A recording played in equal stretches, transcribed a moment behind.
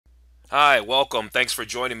Hi, welcome. Thanks for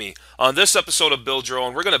joining me. On this episode of Build Your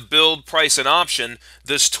Own, we're going to build, price, and option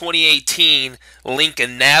this 2018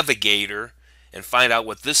 Lincoln Navigator and find out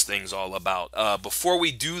what this thing's all about. Before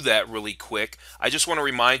we do that really quick, I just want to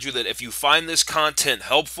remind you that if you find this content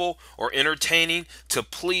helpful or entertaining, to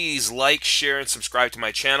please like, share, and subscribe to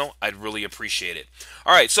my channel. I'd really appreciate it.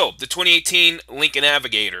 All right, so the 2018 Lincoln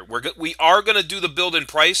Navigator. We are going to do the build and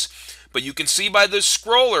price. But you can see by this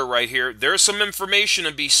scroller right here, there's some information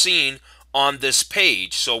to be seen on this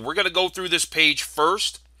page. So we're going to go through this page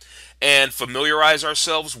first and familiarize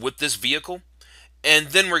ourselves with this vehicle. And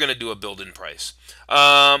then we're going to do a build-in price.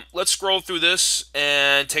 Let's scroll through this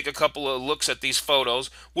and take a couple of looks at these photos.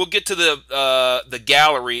 We'll get to the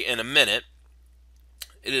gallery in a minute.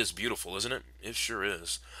 It is beautiful, isn't it? It sure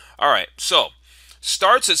is. All right, so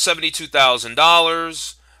starts at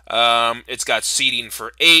 $72,000. It's got seating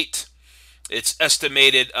for 8. Its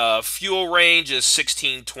estimated fuel range is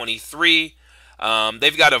 1623.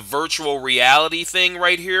 They've got a virtual reality thing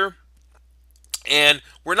right here. And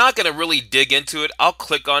we're not going to really dig into it. I'll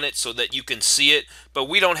click on it so that you can see it. But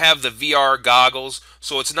we don't have the VR goggles,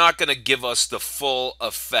 so it's not going to give us the full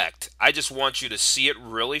effect. I just want you to see it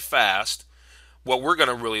really fast. What we're going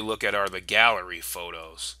to really look at are the gallery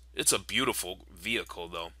photos. It's a beautiful vehicle,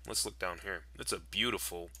 though. Let's look down here. It's a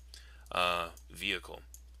beautiful vehicle.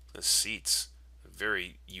 The seats,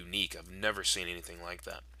 very unique. I've never seen anything like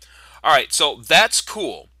that. All right, so that's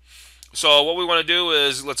cool. So what we want to do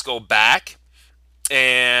is let's go back,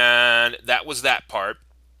 and that was that part.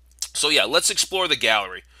 So yeah, let's explore the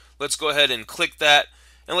gallery. Let's go ahead and click that,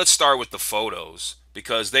 and let's start with the photos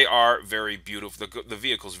because they are very beautiful. The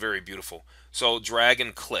vehicle's very beautiful. So drag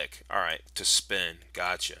and click. All right, to spin.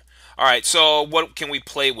 Gotcha. All right, so what can we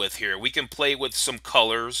play with here? We can play with some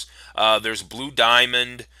colors. There's blue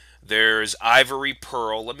diamond. There's ivory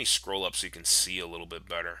pearl. Let me scroll up so you can see a little bit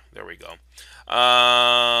better. There we go.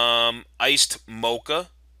 Iced mocha.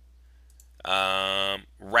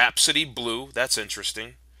 Rhapsody blue. That's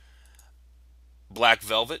interesting. Black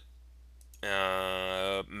velvet.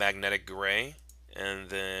 Magnetic gray. And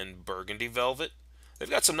then burgundy velvet. They've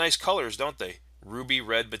got some nice colors, don't they? Ruby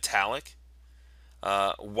red metallic.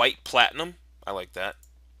 White platinum. I like that.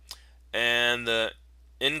 And the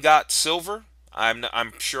ingot silver. I'm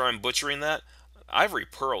sure I'm butchering that. Ivory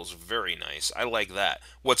pearl's very nice. I like that.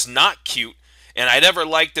 What's not cute, and I never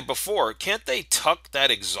liked it before, can't they tuck that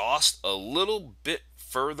exhaust a little bit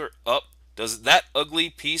further up? Does that ugly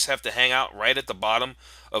piece have to hang out right at the bottom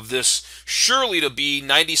of this surely to be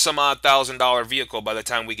 90 some odd $1,000 vehicle by the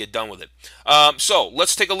time we get done with it? So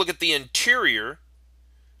let's take a look at the interior.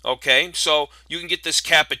 Okay, so you can get this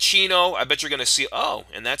cappuccino. I bet you're going to see, oh,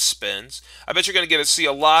 and that spins. I bet you're going to get to see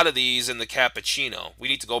a lot of these in the cappuccino. We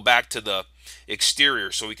need to go back to the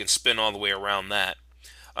exterior so we can spin all the way around that.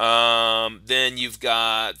 Then you've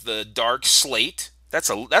got the dark slate. That's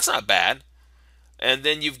not bad. And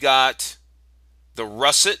then you've got the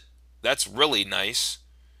russet. That's really nice.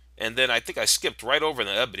 And then I think I skipped right over the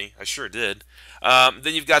ebony. I sure did.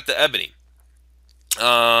 Then you've got the ebony.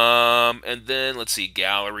 And then let's see,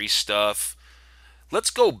 gallery stuff. Let's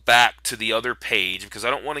go back to the other page because I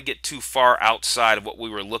don't want to get too far outside of what we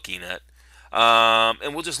were looking at.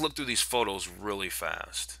 And we'll just look through these photos really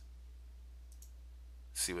fast.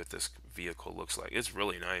 See what this vehicle looks like. It's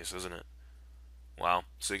really nice, isn't it? Wow.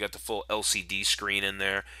 So you got the full LCD screen in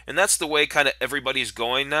there. And that's the way kind of everybody's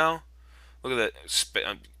going now. Look at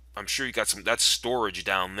that. I'm sure you got some, that's storage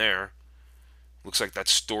down there. Looks like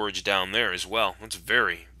that's storage down there as well. That's a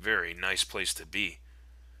very, very nice place to be.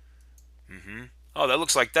 Oh, that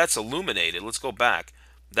looks like that's illuminated. Let's go back.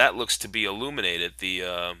 That looks to be illuminated,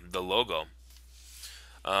 the logo.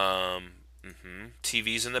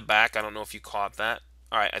 TV's in the back. I don't know if you caught that.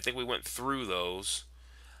 All right, I think we went through those.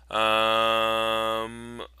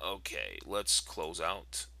 Okay, let's close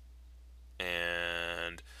out.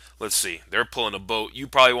 And let's see. They're pulling a boat. You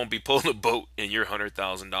probably won't be pulling a boat in your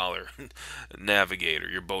 $100,000 Navigator.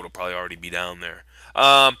 Your boat will probably already be down there.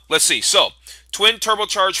 Let's see. So, twin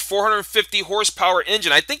turbocharged 450 horsepower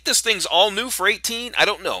engine. I think this thing's all new for 18. I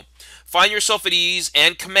don't know. Find yourself at ease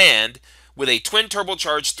and command with a twin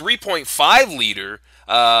turbocharged 3.5 liter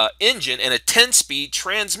engine and a 10-speed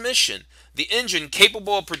transmission. The engine,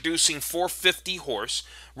 capable of producing 450 horse,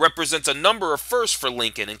 represents a number of firsts for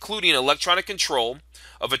Lincoln, including electronic control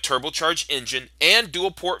of a turbocharged engine and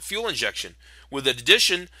dual-port fuel injection. With the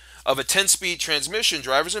addition of a 10-speed transmission,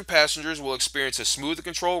 drivers and passengers will experience a smooth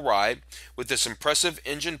control ride with this impressive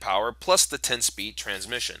engine power plus the 10-speed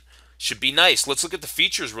transmission. Should be nice. Let's look at the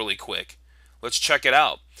features really quick. Let's check it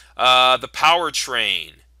out. The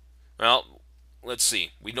powertrain. Well, let's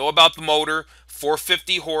see. We know about the motor.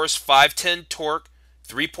 450 horse, 510 torque,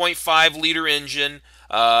 3.5 liter engine.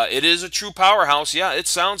 It is a true powerhouse. Yeah, it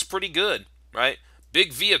sounds pretty good, right?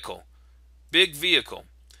 Big vehicle. Big vehicle.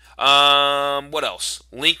 What else?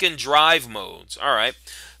 Lincoln drive modes. All right.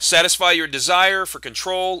 Satisfy your desire for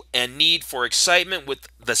control and need for excitement with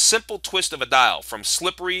the simple twist of a dial, from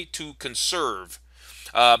slippery to conserve.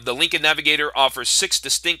 The Lincoln Navigator offers 6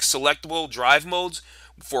 distinct selectable drive modes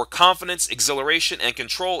for confidence, exhilaration, and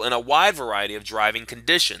control in a wide variety of driving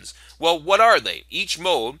conditions. Well, what are they? Each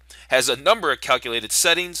mode has a number of calculated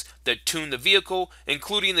settings that tune the vehicle,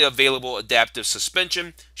 including the available adaptive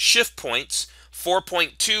suspension, shift points,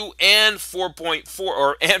 4.2 and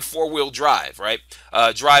 4.4 and four-wheel drive, right?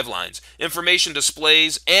 Drive lines, information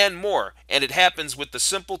displays, and more. And it happens with the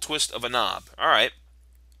simple twist of a knob. All right.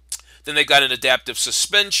 Then they've got an adaptive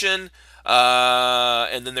suspension,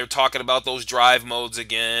 and then they're talking about those drive modes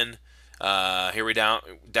again. Here we down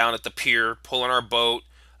at the pier, pulling our boat.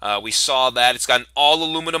 We saw that it's got an all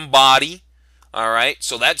aluminum body. All right,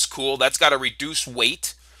 so that's cool. That's got a reduced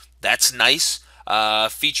weight. That's nice.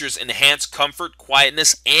 Features enhanced comfort,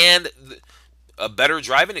 quietness, and a better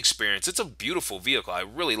driving experience. It's a beautiful vehicle. I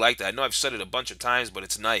really like that. I know I've said it a bunch of times, but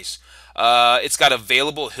it's nice. It's got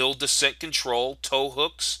available hill descent control, tow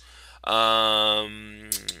hooks.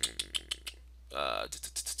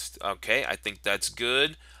 Okay, I think that's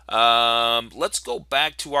good. Let's go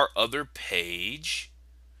back to our other page.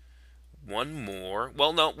 One more.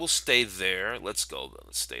 Well, no, we'll stay there. Let's go.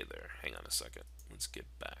 Let's stay there. Hang on a second. Let's get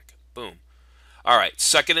back. Boom. All right,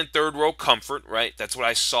 second and third row comfort, right? That's what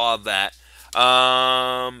I saw that.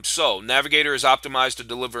 So Navigator is optimized to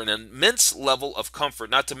deliver an immense level of comfort,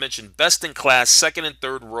 not to mention best-in-class second and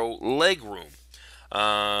third row leg room.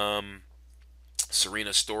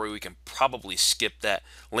 Serena's story, we can probably skip that.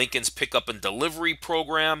 Lincoln's pickup and delivery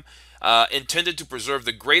program, intended to preserve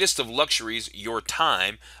the greatest of luxuries, your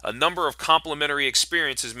time. A number of complimentary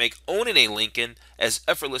experiences make owning a Lincoln as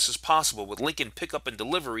effortless as possible. With Lincoln Pickup and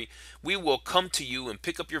Delivery, we will come to you and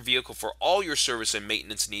pick up your vehicle for all your service and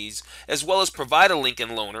maintenance needs, as well as provide a Lincoln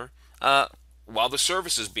loaner while the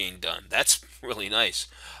service is being done. That's really nice.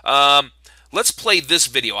 Let's play this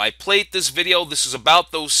video. I played this video. This is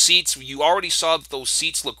about those seats. You already saw that those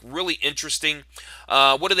seats look really interesting.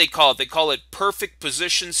 What do they call it? They call it perfect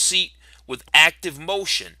position seat with active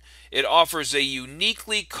motion. It offers a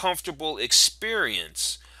uniquely comfortable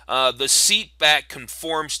experience. The seat back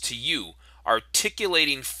conforms to you,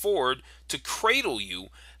 articulating forward to cradle you,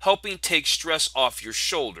 helping take stress off your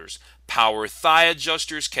shoulders. Power thigh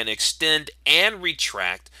adjusters can extend and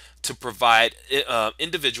retract to provide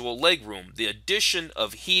individual leg room. The addition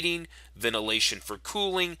of heating, ventilation for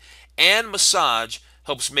cooling, and massage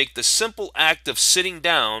helps make the simple act of sitting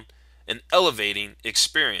down an elevating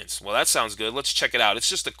experience. Well, that sounds good. Let's check it out. It's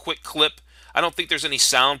just a quick clip. I don't think there's any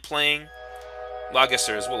sound playing. Well, I guess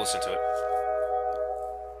there is. We'll listen to it.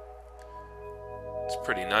 It's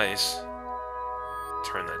pretty nice.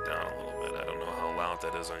 Turn that down a little bit. I don't know how loud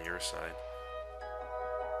that is on your side.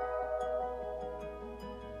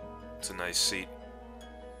 It's a nice seat.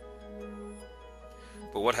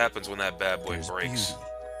 But what happens when that bad boy breaks? Beauty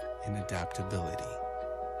and adaptability.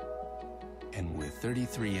 And with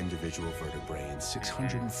 33 individual vertebrae and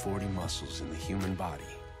 640 muscles in the human body,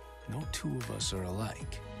 no two of us are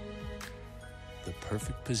alike. The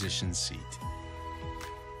perfect position seat,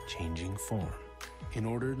 changing form in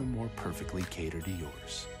order to more perfectly cater to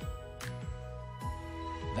yours.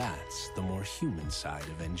 That's the more human side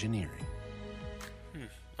of engineering.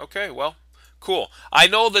 Okay, well, cool. I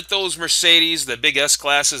know that those Mercedes, the big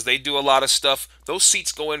S-classes, they do a lot of stuff. Those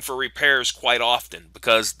seats go in for repairs quite often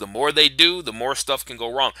because the more they do, the more stuff can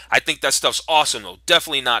go wrong. I think that stuff's awesome, though.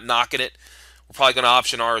 Definitely not knocking it. We're probably going to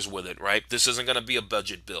option ours with it, right? This isn't going to be a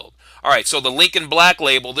budget build. All right, so the Lincoln Black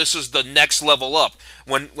Label, this is the next level up.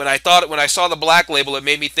 When I saw the Black Label, it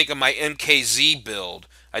made me think of my MKZ build.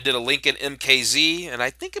 I did a Lincoln MKZ, and I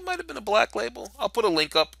think it might have been a Black Label. I'll put a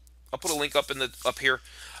link up. I'll put a link up here.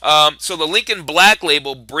 So the Lincoln Black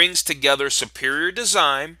Label brings together superior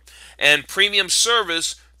design and premium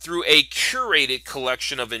service through a curated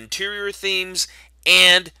collection of interior themes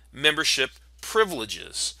and membership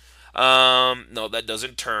privileges. No, that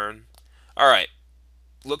doesn't turn. All right.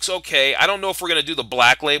 Looks okay. I don't know if we're going to do the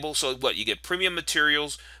Black Label. So what? You get premium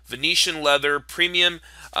materials, Venetian leather, premium,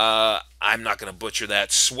 I'm not going to butcher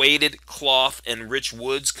that, suede cloth and rich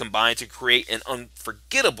woods combined to create an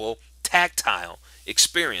unforgettable tactile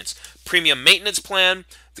experience. Premium maintenance plan.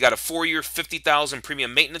 They got a 4-year, 50,000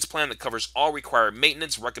 premium maintenance plan that covers all required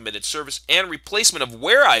maintenance, recommended service, and replacement of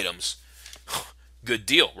wear items. Good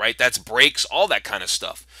deal, right? That's brakes, all that kind of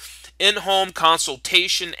stuff. in-home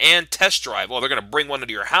consultation and test drive. Oh, they're going to bring one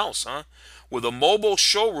into your house, huh? With a mobile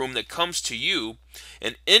showroom that comes to you,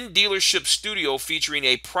 an in-dealership studio featuring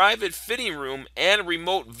a private fitting room and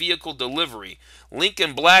remote vehicle delivery.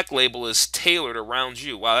 Lincoln Black Label is tailored around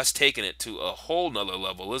you. Wow, that's taking it to a whole nother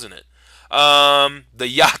level, isn't it? The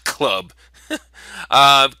Yacht Club.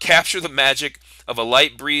 Capture the magic of a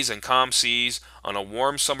light breeze and calm seas on a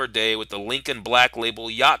warm summer day with the Lincoln Black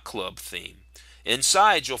Label Yacht Club theme.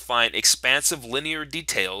 Inside, you'll find expansive linear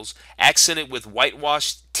details accented with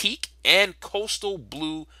whitewashed teak and coastal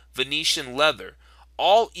blue Venetian leather,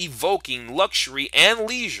 all evoking luxury and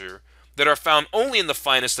leisure that are found only in the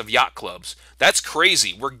finest of yacht clubs. That's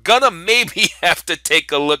crazy. We're gonna maybe have to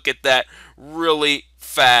take a look at that really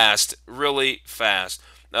fast, really fast.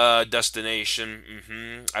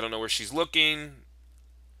 Destination. I don't know where she's looking.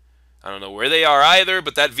 I don't know where they are either,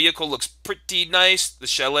 but that vehicle looks pretty nice. The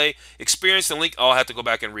Chalet. Experience the link. Oh, I'll have to go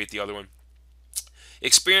back and read the other one.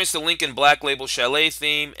 Experience the Lincoln Black Label Chalet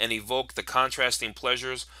theme and evoke the contrasting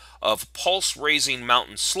pleasures of pulse-raising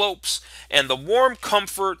mountain slopes and the warm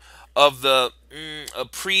comfort of the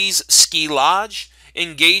Pries Ski Lodge,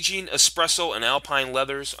 engaging espresso and alpine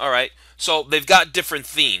leathers. All right, so they've got different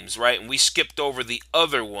themes, right? And we skipped over the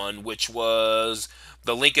other one, which was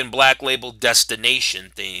the Lincoln Black Label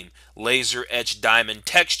Destination theme. Laser etched diamond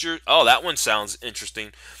texture. Oh, that one sounds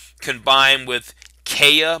interesting. Combined with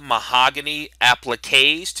Kea mahogany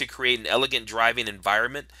appliques to create an elegant driving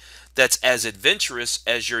environment that's as adventurous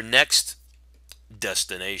as your next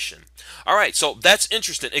destination. All right, so that's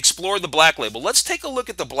interesting. Explore the Black Label. Let's take a look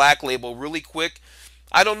at the Black Label really quick.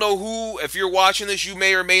 I don't know who, if you're watching this, you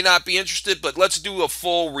may or may not be interested, but let's do a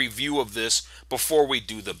full review of this before we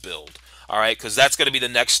do the build. All right, because that's going to be the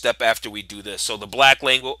next step after we do this. So the Black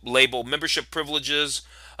Label membership privileges,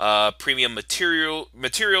 premium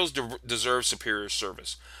materials deserve superior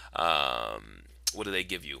service. What do they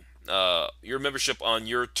give you? Your membership on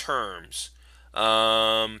your terms.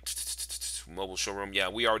 Mobile showroom. Yeah,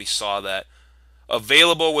 we already saw that.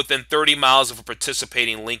 Available within 30 miles of a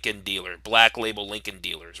participating Lincoln dealer. Black Label Lincoln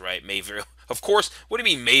dealers, right? May vary. Of course. What do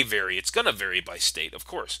you mean may vary? It's going to vary by state, of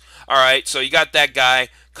course. All right, so you got that guy.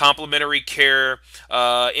 Complimentary care,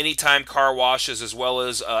 anytime car washes, as well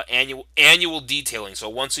as annual detailing. So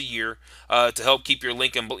once a year to help keep your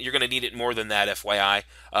Lincoln. You're going to need it more than that, FYI.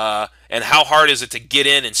 And how hard is it to get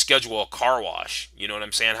in and schedule a car wash? You know what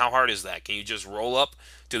I'm saying? How hard is that? Can you just roll up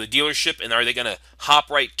to the dealership, and are they going to hop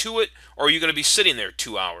right to it, or are you going to be sitting there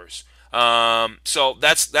 2 hours? So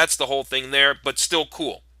that's the whole thing there, but still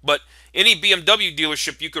cool. But any BMW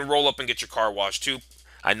dealership, you can roll up and get your car washed too.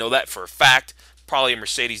 I know that for a fact. Probably a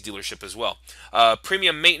Mercedes dealership as well.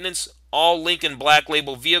 Premium maintenance. All Lincoln Black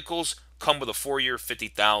Label vehicles come with a 4-year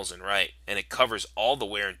 50,000, right? And it covers all the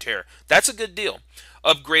wear and tear. That's a good deal.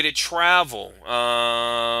 Upgraded travel.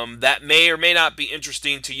 That may or may not be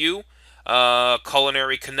interesting to you.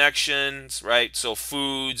 Culinary connections, right? So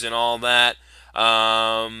foods and all that.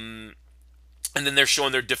 And then they're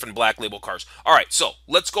showing their different Black Label cars. All right, so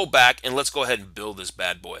let's go back and let's go ahead and build this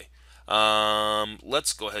bad boy.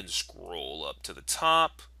 Let's go ahead and scroll up to the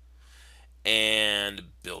top and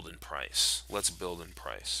build in price. Let's build in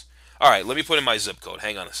price. All right, let me put in my zip code.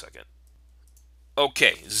 Hang on a second.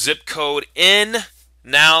 Okay, zip code in.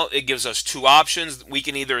 Now it gives us two options. We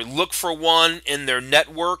can either look for one in their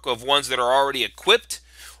network of ones that are already equipped,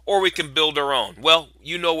 or we can build our own. Well,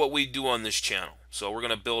 you know what we do on this channel, so we're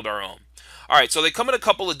going to build our own. All right, so they come in a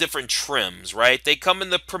couple of different trims, right? They come in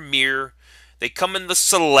the Premier, they come in the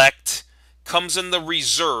Select, comes in the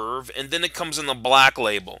Reserve, and then it comes in the Black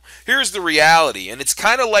Label. Here's the reality, and it's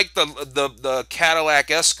kind of like the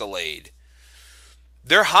Cadillac Escalade.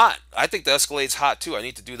 They're hot. I think the Escalade's hot too. I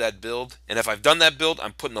need to do that build, and if I've done that build,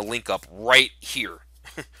 I'm putting a link up right here.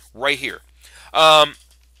 Right here. The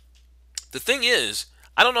thing is,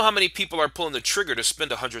 I don't know how many people are pulling the trigger to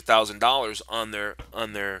spend $100,000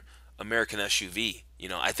 on their American SUV. You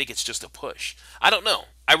know, I think it's just a push. I don't know.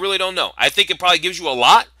 I really don't know. I think it probably gives you a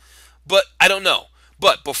lot, but I don't know.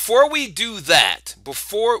 But before we do that,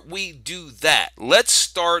 let's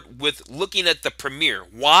start with looking at the Premier.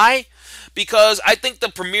 Why? Because I think the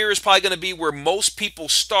Premier is probably going to be where most people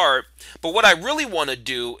start. But what I really want to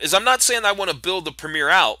do is, I'm not saying I want to build the Premier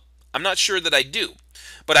out. I'm not sure that I do.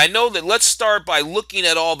 But I know that let's start by looking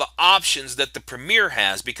at all the options that the Premier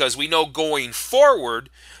has, because we know going forward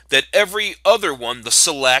that every other one, the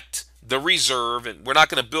Select, the Reserve, and we're not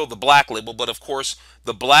going to build the Black Label, but of course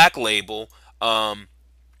the Black Label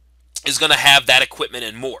is going to have that equipment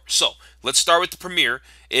and more. So let's start with the Premier.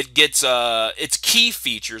 It gets its key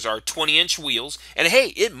features are 20-inch wheels, and hey,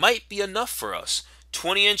 it might be enough for us.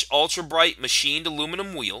 20-inch ultra bright machined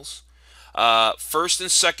aluminum wheels, First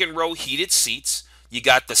and second row heated seats. You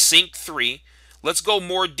got the Sync 3. Let's go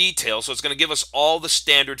more detail. So it's going to give us all the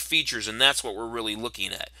standard features, and that's what we're really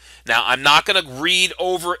looking at. Now, I'm not going to read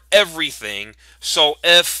over everything. So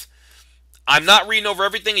if I'm not reading over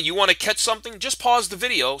everything and you want to catch something, just pause the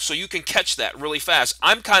video so you can catch that really fast.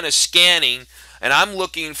 I'm kind of scanning and I'm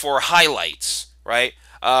looking for highlights, right?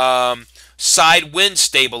 Side wind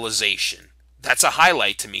stabilization. That's a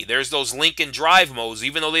highlight to me. There's those Lincoln Drive modes,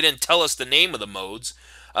 even though they didn't tell us the name of the modes.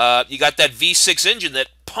 You got that V6 engine that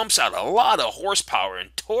pumps out a lot of horsepower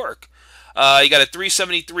and torque. You got a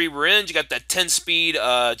 373 rear end. You got that 10-speed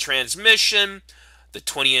transmission, the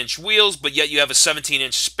 20-inch wheels, but yet you have a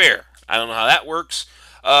 17-inch spare. I don't know how that works.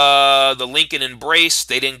 The Lincoln Embrace,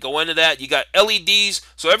 they didn't go into that. You got LEDs,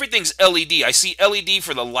 so everything's LED. I see LED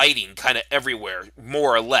for the lighting kind of everywhere,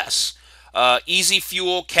 more or less. Easy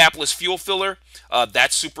fuel, capless fuel filler.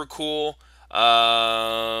 That's super cool.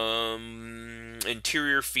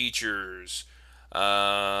 Interior features.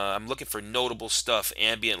 I'm looking for notable stuff.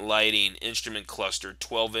 Ambient lighting, instrument cluster,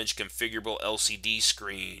 12-inch configurable LCD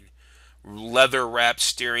screen, leather-wrapped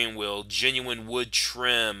steering wheel, genuine wood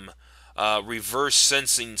trim, reverse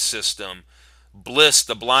sensing system, Bliss,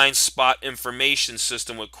 the blind spot information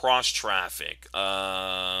system with cross traffic,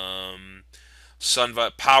 sun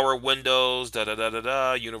power windows,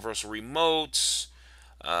 universal remotes,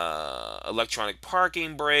 electronic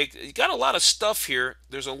parking brake. You got a lot of stuff here.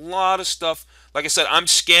 There's a lot of stuff. Like I said, I'm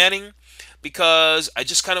scanning because I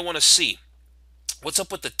just kind of want to see what's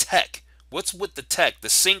up with the tech. What's with the tech? The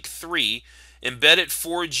Sync 3 embedded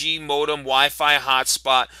 4G modem, Wi-Fi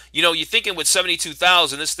hotspot. You know, you're thinking with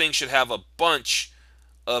 72,000, this thing should have a bunch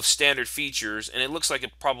of standard features, and it looks like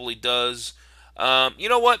it probably does. You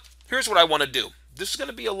know what? Here's what I want to do. This is going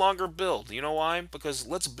to be a longer build. You know why? Because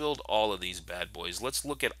let's build all of these bad boys. Let's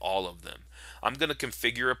look at all of them. I'm going to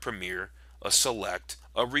configure a Premier, a Select,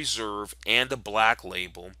 a Reserve, and a Black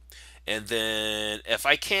Label. And then, if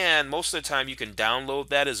I can, most of the time you can download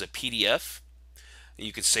that as a PDF.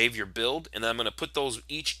 You can save your build, and I'm going to put those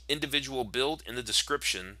each individual build in the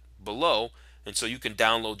description below, and so you can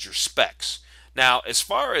download your specs. Now, as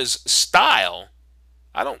far as style,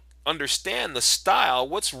 I don't understand the style.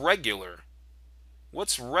 What's regular?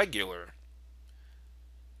 What's regular?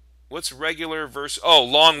 What's regular versus... Oh,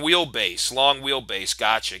 long wheelbase. Long wheelbase.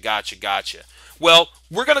 Gotcha, gotcha, gotcha. Well,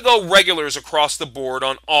 we're going to go regulars across the board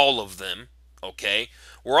on all of them, okay?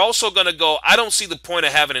 We're also going to go... I don't see the point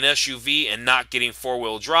of having an SUV and not getting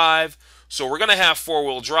four-wheel drive, so we're going to have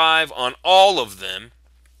four-wheel drive on all of them.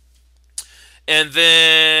 And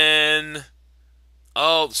then...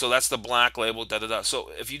 Oh, so that's the Black Label, da-da-da.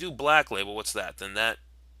 So if you do Black Label, what's that? Then that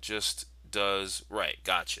just does... Right,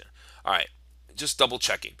 gotcha. All right, just double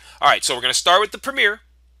checking. All right, so we're going to start with the Premier,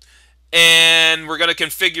 and we're going to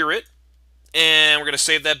configure it, and we're going to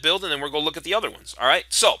save that build, and then we're going to look at the other ones. All right,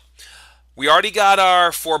 so we already got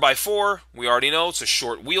our 4x4. We already know it's a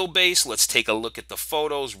short wheelbase. Let's take a look at the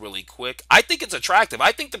photos really quick. I think it's attractive.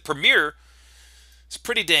 I think the Premier is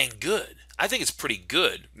pretty dang good. I think it's pretty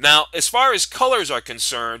good. Now, as far as colors are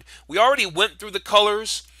concerned, we already went through the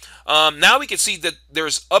colors. Now we can see that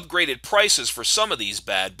there's upgraded prices for some of these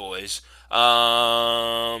bad boys.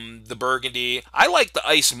 The burgundy. I like the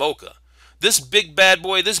ice mocha. This big bad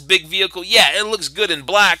boy, this big vehicle, yeah, it looks good in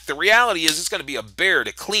black. The reality is it's going to be a bear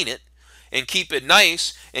to clean it and keep it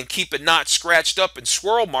nice and keep it not scratched up and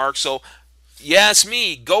swirl marks. So, you ask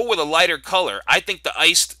me, go with a lighter color. I think the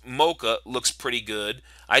iced mocha looks pretty good.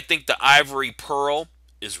 I think the ivory pearl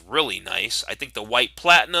is really nice. I think the white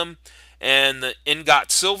platinum and the ingot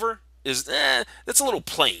silver is, that's a little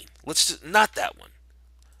plain. Let's just, not that one.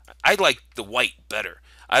 I like the white better.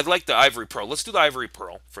 I'd like the ivory pearl. Let's do the ivory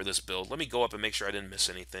pearl for this build. Let me go up and make sure I didn't miss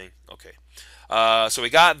anything. Okay. So we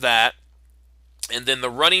got that. And then the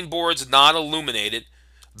running boards not illuminated,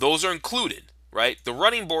 those are included, right? The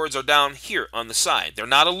running boards are down here on the side. They're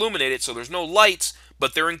not illuminated, so there's no lights,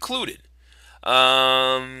 but they're included.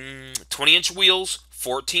 20-inch wheels,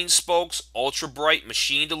 14 spokes, ultra bright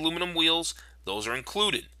machined aluminum wheels, those are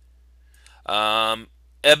included.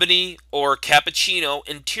 Ebony or cappuccino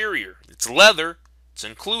interior. It's leather. It's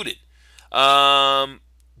included.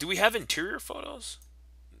 Do we have interior photos?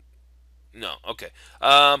 No. Okay.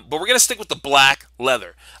 But we're gonna stick with the black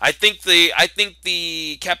leather. I think the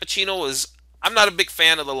cappuccino is. I'm not a big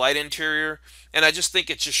fan of the light interior, and I just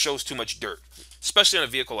think it just shows too much dirt, especially on a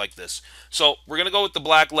vehicle like this. So we're gonna go with the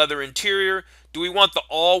black leather interior. Do we want the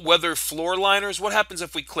all-weather floor liners? What happens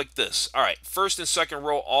if we click this? All right, first and second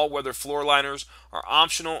row all-weather floor liners are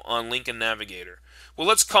optional on Lincoln Navigator. Well,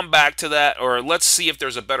 let's come back to that, or let's see if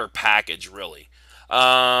there's a better package, really.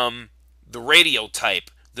 The radio type,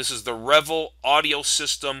 This is the Revel audio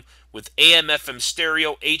system with AM, FM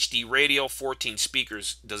stereo, HD radio, 14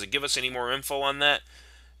 speakers. Does it give us any more info on that?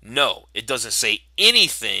 No, it doesn't say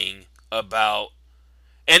anything about,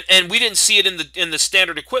 and we didn't see it in the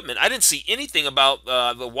standard equipment. I didn't see anything about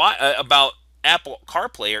about Apple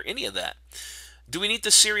CarPlay or any of that. Do we need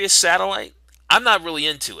the Sirius satellite? I'm not really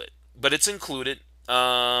into it, but it's included.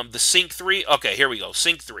 The Sync 3. Okay, here we go.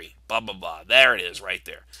 Sync 3. Blah, blah, blah. There it is right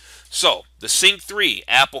there. So, the Sync 3,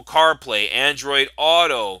 Apple CarPlay, Android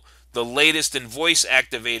Auto, the latest in voice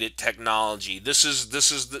activated technology. This is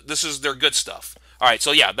their good stuff. All right,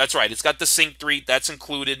 so yeah, that's right. It's got the Sync 3. That's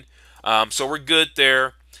included. So we're good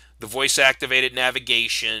there. The voice activated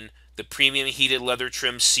navigation, the premium heated leather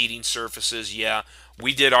trim seating surfaces. Yeah,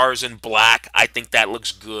 we did ours in black. I think that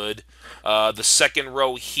looks good. The second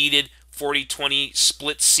row heated 40/20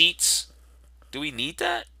 split seats. Do we need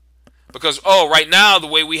that? Because, oh, right now the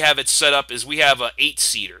way we have it set up is we have a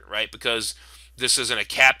 8-seater, right? Because this isn't a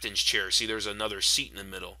captain's chair. See, there's another seat in the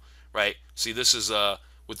middle, right? See, this is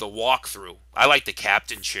with the walkthrough. I like the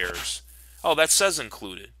captain chairs. Oh, that says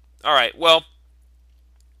included. All right, well,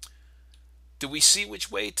 do we see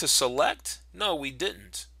which way to select? No, we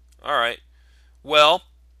didn't. All right. Well,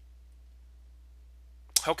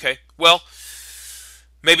 okay. Well,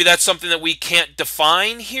 maybe that's something that we can't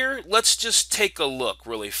define here. Let's just take a look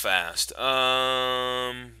really fast.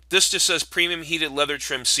 This just says premium heated leather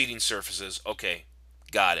trim seating surfaces. Okay,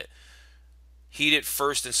 got it. Heated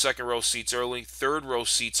first and second row seats early. Third row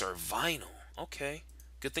seats are vinyl. Okay,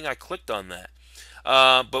 good thing I clicked on that.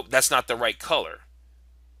 But that's not the right color.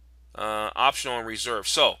 Optional and reserve.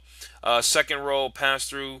 So, second row pass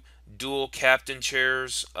through, dual captain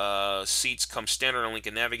chairs. Seats come standard on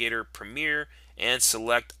Lincoln Navigator, Premier, and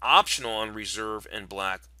select. Optional on reserve and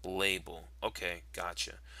black label. Okay,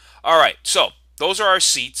 gotcha. All right, so those are our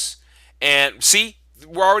seats. And see,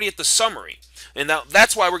 we're already at the summary. And now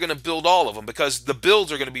that's why we're going to build all of them, because the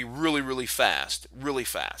builds are going to be really, really fast. Really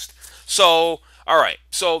fast. So, all right,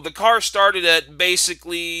 so the car started at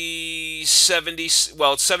basically 70,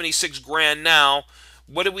 well, it's 76 grand now.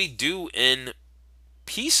 What did we do in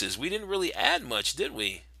pieces? We didn't really add much, did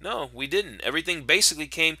we? No, we didn't. Everything basically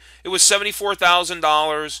came, it was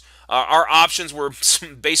 $74,000. Our options were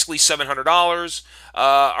basically $700.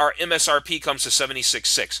 Our MSRP comes to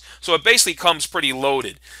 $76,600. So it basically comes pretty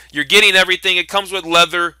loaded. You're getting everything. It comes with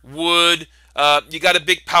leather, wood. You got a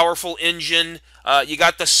big, powerful engine. You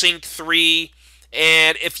got the Sync 3.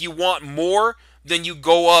 And if you want more, then you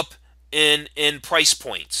go up in price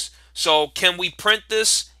points. So can we print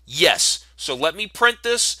this? Yes. So let me print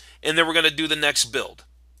this, and then we're going to do the next build.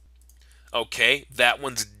 Okay, that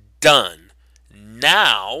one's done.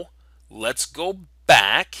 Now, let's go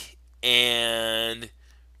back and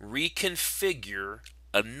reconfigure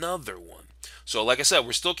another one. So like I said,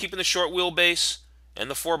 we're still keeping the short wheelbase and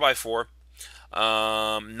the 4x4.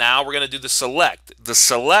 Now we're going to do the Select. The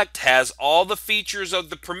Select has all the features of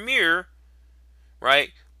the Premier,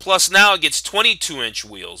 right? Plus now it gets 22-inch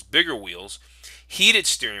wheels, bigger wheels, heated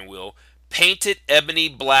steering wheel, painted ebony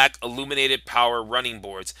black illuminated power running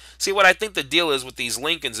boards. See, what I think the deal is with these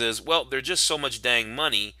Lincolns is, well, they're just so much dang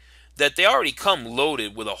money that they already come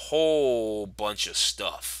loaded with a whole bunch of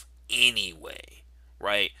stuff anyway,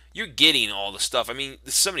 right? You're getting all the stuff. I mean,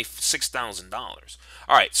 it's $76,000.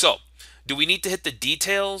 All right, so do we need to hit the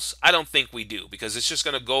details? I don't think we do, because it's just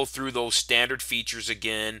going to go through those standard features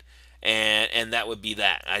again, and that would be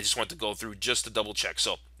that. I just want to go through just to double check.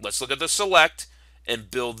 So let's look at the Select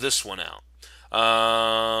and build this one out.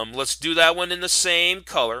 Let's do that one in the same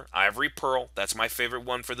color, Ivory Pearl. That's my favorite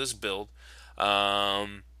one for this build.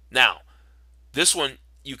 Now, this one,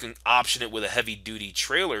 you can option it with a heavy-duty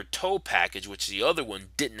trailer tow package, which the other one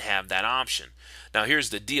didn't have that option. Now,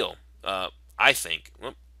 here's the deal. I think,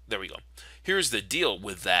 well, there we go. Here's the deal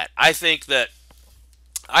with that. I think that,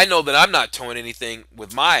 I know that I'm not towing anything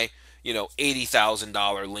with my,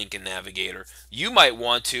 $80,000 Lincoln Navigator. You might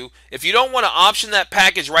want to. If you don't want to option that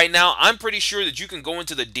package right now, I'm pretty sure that you can go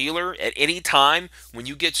into the dealer at any time when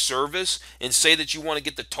you get service and say that you want to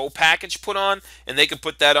get the tow package put on, and they can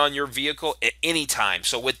put that on your vehicle at any time.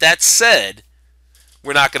 So with that said,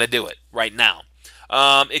 we're not going to do it right now.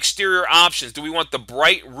 Exterior options. Do we want the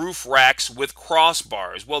bright roof racks with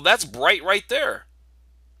crossbars? Well, that's bright right there.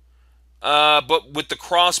 But with the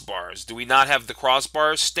crossbars, do we not have the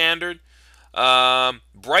crossbars standard?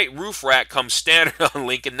 Bright roof rack comes standard on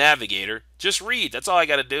Lincoln Navigator. Just read. That's all I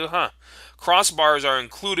got to do, huh? Crossbars are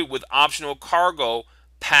included with optional cargo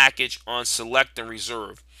package on Select and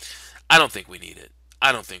Reserve. I don't think we need it.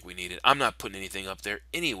 I don't think we need it. I'm not putting anything up there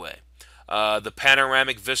anyway. The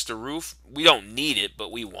panoramic vista roof, we don't need it,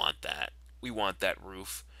 but we want that. We want that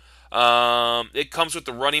roof. It comes with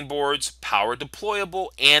the running boards, power deployable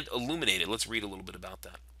and illuminated. Let's read a little bit about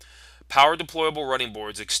that. Power deployable running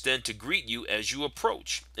boards extend to greet you as you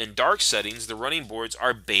approach. In dark settings, the running boards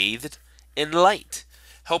are bathed in light,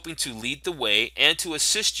 helping to lead the way and to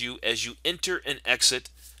assist you as you enter and exit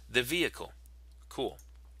the vehicle. Cool.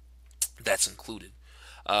 That's included.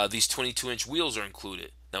 These 22-inch wheels are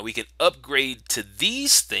included. Now we can upgrade to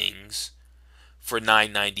these things for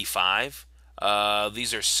 $9.95.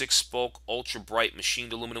 These are 6-spoke ultra bright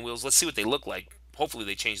machined aluminum wheels. Let's see what they look like. Hopefully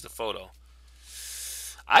they change the photo.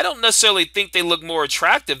 I don't necessarily think they look more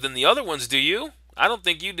attractive than the other ones, do you? I don't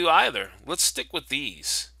think you do either. Let's stick with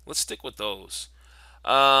these. Let's stick with those.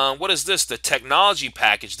 What is this? The technology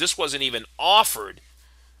package. This wasn't even offered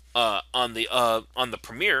on the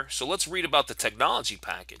premiere. So let's read about the technology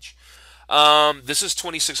package. This is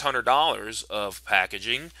 $2,600 of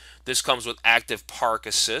packaging. This comes with active park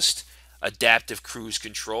assist, adaptive cruise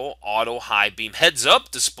control, auto high beam heads up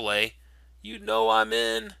display. You know I'm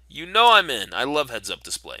in. You know I'm in. I love heads up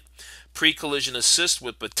display. Pre-collision assist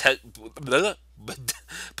with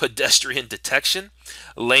pedestrian detection,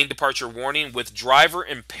 lane departure warning with driver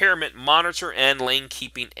impairment monitor and lane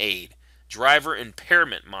keeping aid. Driver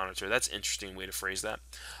impairment monitor. That's an interesting way to phrase that.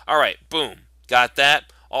 All right, boom. Got that.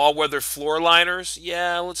 All-weather floor liners.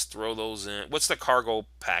 Yeah, let's throw those in. What's the cargo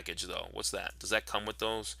package, though? What's that? Does that come with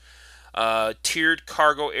those? Tiered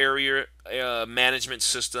cargo area management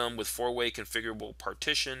system with 4-way configurable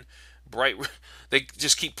partition. Bright. They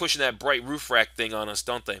just keep pushing that bright roof rack thing on us,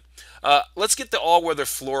 don't they? Let's get the all-weather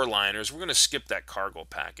floor liners. We're going to skip that cargo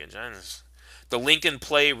package. The Lincoln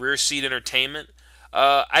Play rear seat entertainment.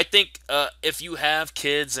 I think if you have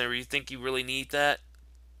kids or you think you really need that,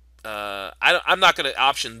 I'm not going to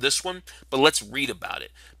option this one, but let's read about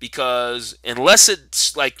it, because unless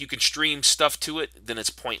it's like you can stream stuff to it, then it's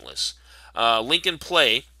pointless. Lincoln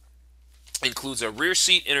Play includes a rear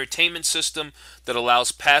seat entertainment system that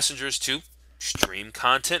allows passengers to stream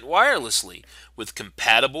content wirelessly with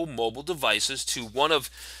compatible mobile devices to one of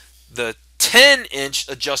the 10-inch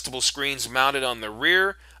adjustable screens mounted on the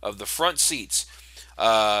rear of the front seats.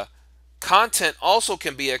 Content also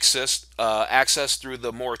can be accessed through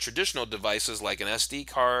the more traditional devices like an SD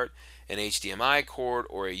card, an HDMI cord,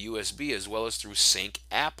 or a USB, as well as through Sync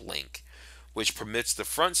App Link, which permits the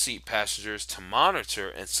front seat passengers to monitor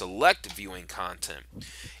and select viewing content.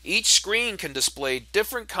 Each screen can display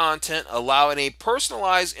different content, allowing a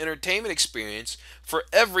personalized entertainment experience for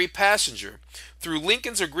every passenger. Through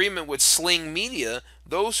Lincoln's agreement with Sling Media,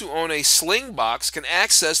 those who own a Sling box can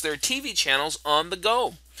access their TV channels on the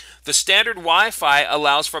go. The standard Wi-Fi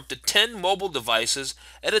allows for up to 10 mobile devices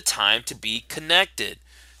at a time to be connected.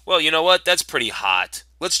 Well, you know what? That's pretty hot.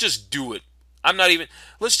 Let's just do it.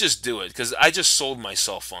 Let's just do it, because I just sold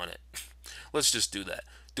myself on it. Let's just do that.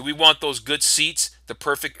 Do we want those good seats, the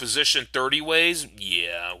perfect position 30 ways?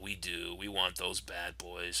 Yeah, we do. We want those bad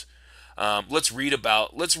boys. Let's read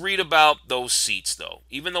about those seats, though.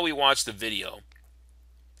 Even though we watched the video.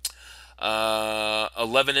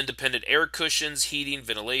 11 independent air cushions, heating,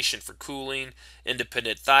 ventilation for cooling,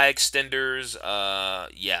 independent thigh extenders.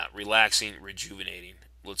 Yeah, relaxing, rejuvenating.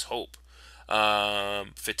 Let's hope.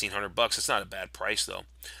 $1,500. It's not a bad price though.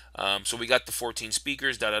 So we got the 14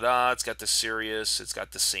 speakers. It's got the Sirius. It's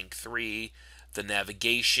got the Sync 3, the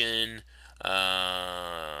navigation,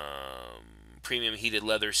 premium heated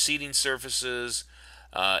leather seating surfaces.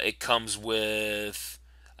 It comes with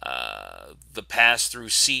the pass-through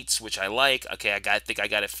seats, which I like. Okay, I think I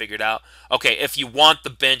got it figured out. Okay, if you want the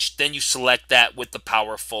bench, then you select that with the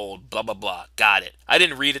power fold, blah, blah, blah. Got it. I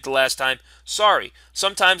didn't read it the last time. Sorry.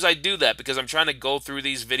 Sometimes I do that because I'm trying to go through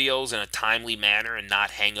these videos in a timely manner and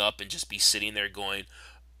not hang up and just be sitting there going,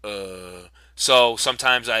 So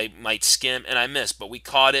sometimes I might skim and I miss, but we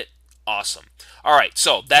caught it. Awesome. All right,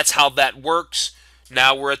 so that's how that works.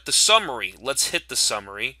 Now we're at the summary. Let's hit the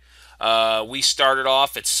summary. We started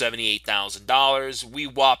off at $78,000. We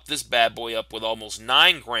whopped this bad boy up with almost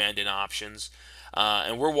 $9,000 in options,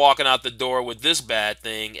 and we're walking out the door with this bad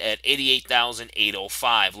thing at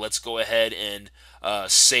 $88,805. Let's go ahead and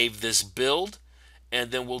save this build,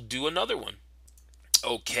 and then we'll do another one.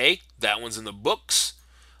 Okay, that one's in the books.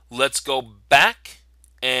 Let's go back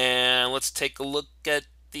and let's take a look at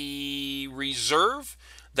the reserve.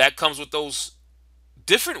 That comes with those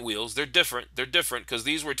different wheels. They're different because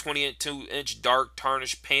these were 22-inch dark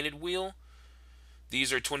tarnished painted wheel.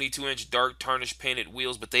 These are 22-inch dark tarnished painted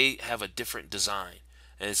wheels, but they have a different design.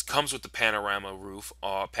 And it comes with the panoramic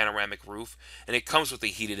roof, and it comes with the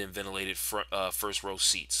heated and ventilated first row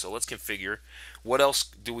seats. So let's configure. What else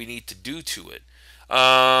do we need to do to it?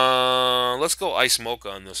 Let's go ice mocha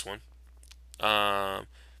on this one. Um,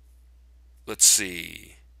 let's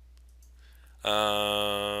see.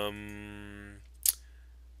 Um,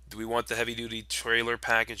 do we want the heavy duty trailer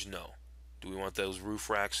package? No. Do we want those roof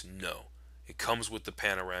racks? No. It comes with the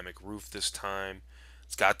panoramic roof this time.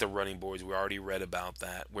 It's got the running boards. We already read about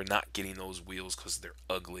that. We're not getting those wheels because they're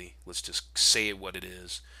ugly. Let's just say it what it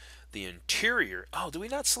is. The interior. Oh, do we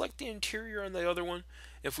not select the interior on the other one?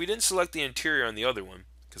 If we didn't select the interior on the other one,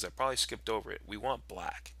 because I probably skipped over it, we want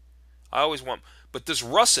black. I always want, but this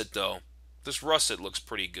russet though, this russet looks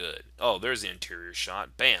pretty good. Oh, there's the interior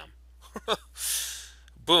shot. Bam.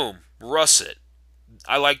 Boom. Russet.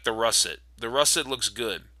 I like the russet. The russet looks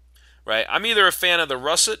good, right? I'm either a fan of the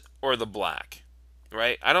russet or the black,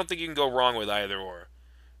 right? I don't think you can go wrong with either or,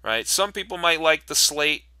 right? Some people might like the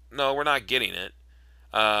slate. No, we're not getting it.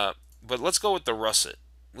 Uh, but let's go with the russet.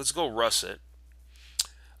 Let's go russet.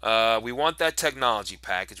 We want that technology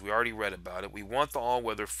package. We already read about it. We want the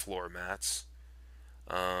all-weather floor mats.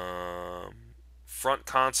 Um, front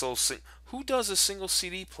console. Who does a single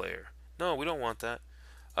CD player? No, we don't want that.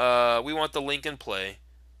 We want the link and play.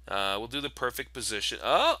 We'll do the perfect position.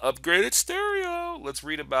 Oh, upgraded stereo. Let's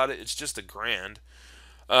read about it. It's just $1,000.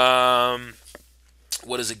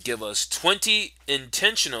 What does it give us? 20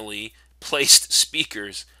 intentionally placed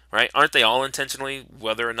speakers, right? Aren't they all intentionally,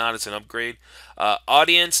 whether or not it's an upgrade?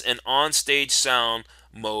 Audience and on-stage sound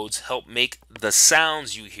modes help make the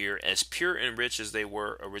sounds you hear as pure and rich as they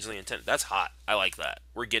were originally intended. That's hot. I like that.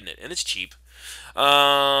 We're getting it, and it's cheap.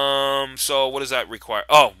 So what does that require?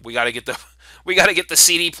 Oh, we got to get the we got to get the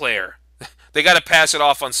CD player. They got to pass it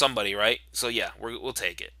off on somebody, right? So yeah, we'll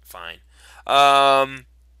take it. Fine. All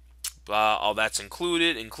that's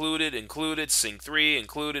included. Sync 3,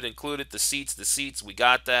 included. The seats. We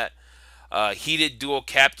got that. Heated dual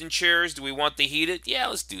captain chairs. Do we want the heated? Yeah,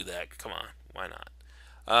 let's do that. Come on. Why not?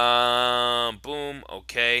 Boom.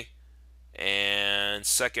 Okay. And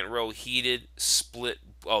second row heated split.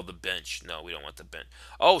 Oh, the bench. No, we don't want the bench.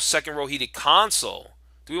 Oh, second row heated console.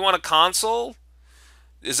 Do we want a console?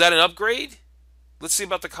 Is that an upgrade? Let's see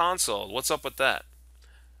about the console. What's up with that?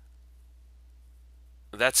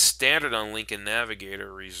 That's standard on Lincoln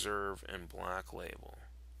Navigator, Reserve, and Black Label.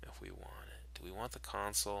 If we want it. Do we want the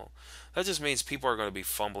console? That just means people are going to be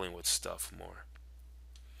fumbling with stuff more.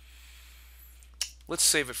 Let's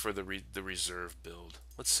save it for the reserve build.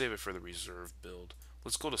 Let's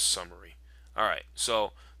go to summary. All right,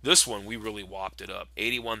 so this one we really whopped it up.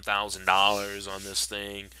 $81,000 on this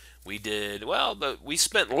thing. We did well. We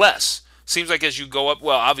spent less. Seems like as you go up,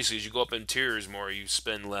 well, obviously as you go up interiors more, you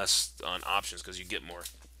spend less on options because you get more.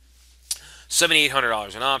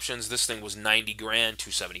 $7,800 in options. This thing was 90 grand,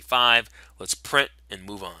 275. Let's print and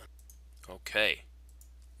move on. Okay,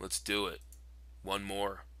 let's do it. One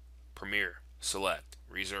more. Premiere. Select.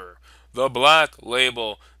 Reserve. The Black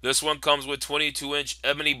Label. This one comes with 22-inch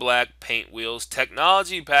ebony black paint wheels.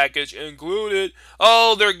 Technology package included.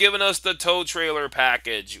 Oh, they're giving us the tow trailer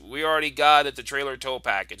package. We already got it, the trailer tow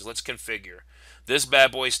package. Let's configure. This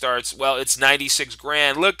bad boy starts, well, it's 96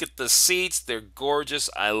 grand. Look at the seats. They're gorgeous.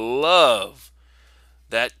 I love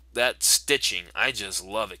that stitching. I just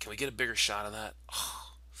love it. Can we get a bigger shot of that? Oh.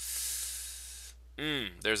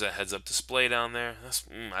 There's a heads-up display down there.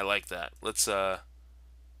 I like that. Let's All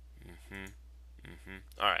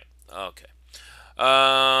right. Okay.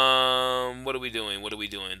 What are we doing?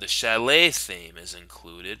 The chalet theme is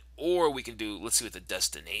included, or we can do. Let's see what the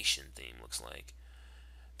destination theme looks like.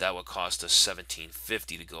 That would cost us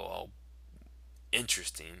 $1,750 to go all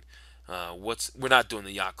interesting. We're not doing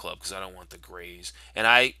the yacht club because I don't want the grays.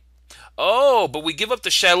 But we give up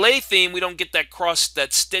the chalet theme. We don't get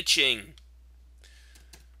that stitching.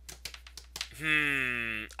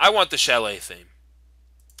 I want the chalet theme.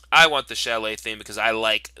 Because I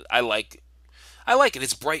like it.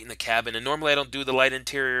 It's bright in the cabin, and normally I don't do the light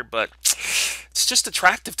interior, but it's just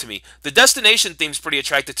attractive to me. The destination theme's pretty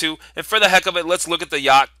attractive too. And for the heck of it, let's look at the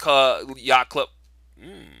yacht club.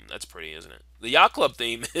 That's pretty, isn't it? The yacht club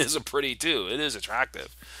theme is pretty too. It is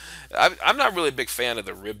attractive. I'm not really a big fan of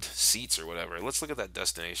the ribbed seats or whatever. Let's look at that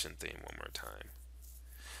destination theme one more time.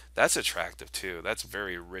 That's attractive too. That's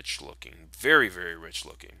very rich looking. Very, very rich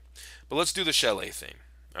looking. But let's do the chalet theme.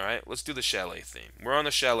 All right, let's do the chalet theme. We're on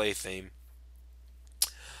the chalet theme.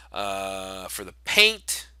 For the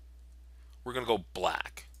paint, we're gonna go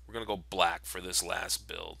black. For this last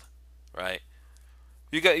build, right?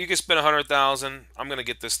 You can spend 100,000. I'm gonna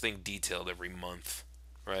get this thing detailed every month,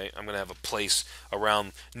 right? I'm gonna have a place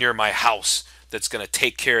around near my house that's gonna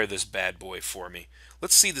take care of this bad boy for me.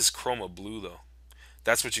 Let's see this chroma blue though.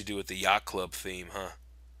 That's what you do with the yacht club theme, huh?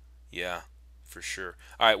 Yeah, for sure.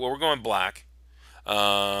 All right, well we're going black.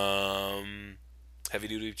 Heavy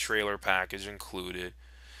duty trailer package included.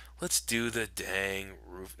 Let's do the dang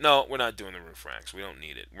roof. No, we're not doing the roof racks. We don't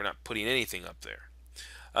need it. We're not putting anything up there.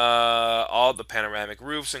 All the panoramic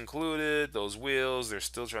roofs included. Those wheels, they're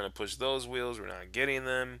still trying to push those wheels. We're not getting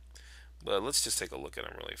them. But let's just take a look at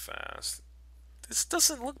them really fast. This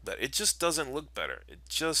doesn't look better. It just doesn't look better. It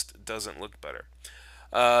just doesn't look better.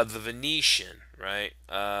 The Venetian, right?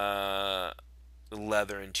 The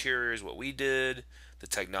leather interior is what we did. The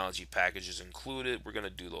technology package is included. We're gonna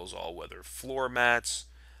do those all-weather floor mats.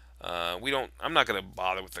 We don't. I'm not gonna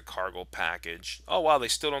bother with the cargo package. Oh wow, they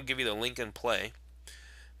still don't give you the link and play.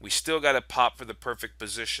 We still got to pop for the perfect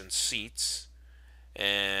position seats.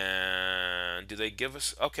 And do they give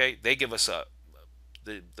us? Okay, they give us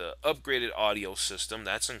the upgraded audio system.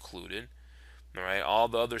 That's included. All right, all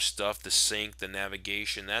the other stuff, the sync, the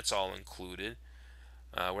navigation, that's all included.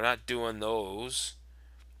 We're not doing those.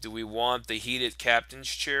 Do we want the heated captain's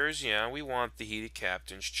chairs? Yeah, we want the heated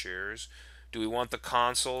captain's chairs. Do we want the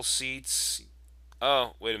console seats?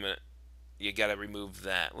 Oh, wait a minute. You got to remove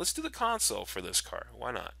that. Let's do the console for this car.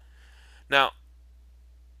 Why not? Now,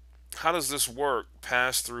 how does this work?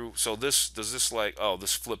 Pass through. So this does this like, oh,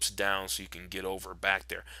 this flips down so you can get over back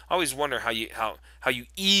there. I always wonder how you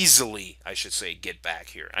easily, I should say, get back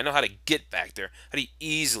here. I know how to get back there. How do you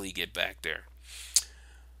easily get back there?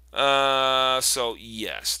 So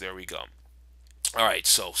yes, there we go. All right,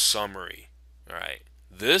 so summary. All right,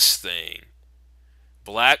 this thing,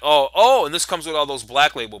 black. Oh, and this comes with all those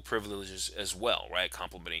black label privileges as well, right?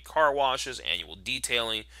 Complimentary car washes, annual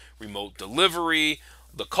detailing, remote delivery,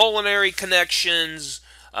 the culinary connections.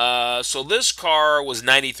 So this car was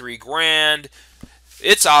 93 grand.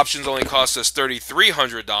 Its options only cost us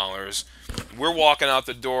 $3,300. We're walking out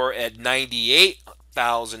the door at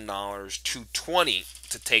 $98,000 to 20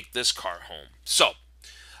 to take this car home. So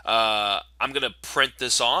I'm gonna print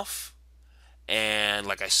this off, and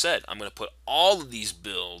like I said, I'm gonna put all of these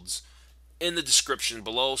builds in the description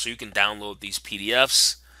below so you can download these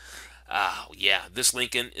PDFs. Yeah, this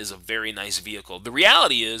Lincoln is a very nice vehicle. The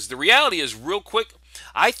reality is real quick,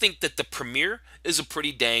 I think that the Premier is a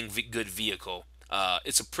pretty dang good vehicle.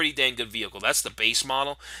 It's a pretty dang good vehicle. That's the base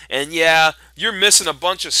model. And yeah, you're missing a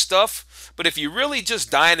bunch of stuff, but if you're really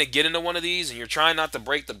just dying to get into one of these and you're trying not to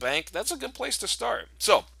break the bank, that's a good place to start.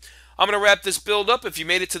 So, I'm going to wrap this build up. If you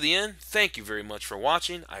made it to the end, thank you very much for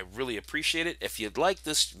watching. I really appreciate it. If you'd like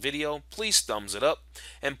this video, please thumbs it up,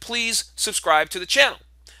 and please subscribe to the channel.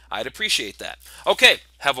 I'd appreciate that. Okay,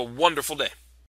 have a wonderful day.